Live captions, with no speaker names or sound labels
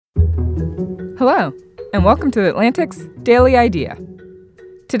Hello, and welcome to The Atlantic's Daily Idea.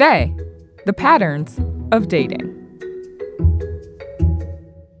 Today, the patterns of dating.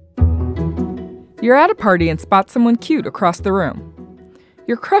 You're at a party and spot someone cute across the room.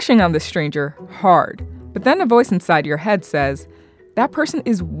 You're crushing on this stranger hard, but then a voice inside your head says, that person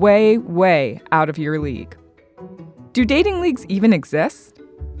is way, way out of your league. Do dating leagues even exist?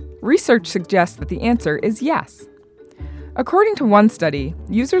 Research suggests that the answer is yes. According to one study,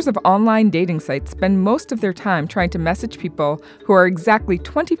 users of online dating sites spend most of their time trying to message people who are exactly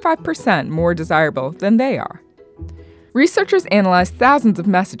 25% more desirable than they are. Researchers analyzed thousands of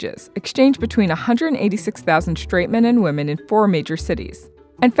messages exchanged between 186,000 straight men and women in 4 major cities,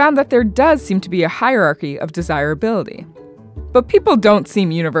 and found that there does seem to be a hierarchy of desirability. But people don't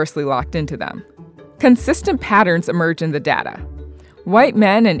seem universally locked into them. Consistent patterns emerge in the data. White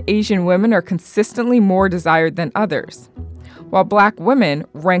men and Asian women are consistently more desired than others, while Black women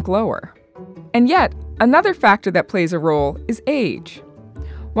rank lower. And yet, another factor that plays a role is age.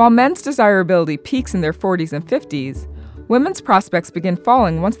 While men's desirability peaks in their 40s and 50s, women's prospects begin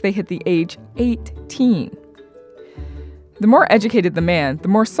falling once they hit the age 18. The more educated the man, the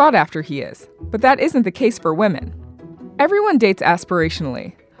more sought after he is, but that isn't the case for women. Everyone dates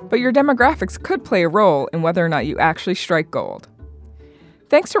aspirationally, but your demographics could play a role in whether or not you actually strike gold.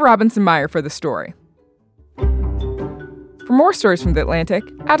 Thanks to Robinson Meyer for the story. For more stories from The Atlantic,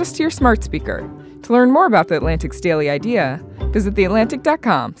 add us to your smart speaker. To learn more about The Atlantic's Daily Idea, visit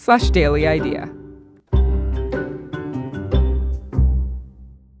theatlantic.com/dailyidea.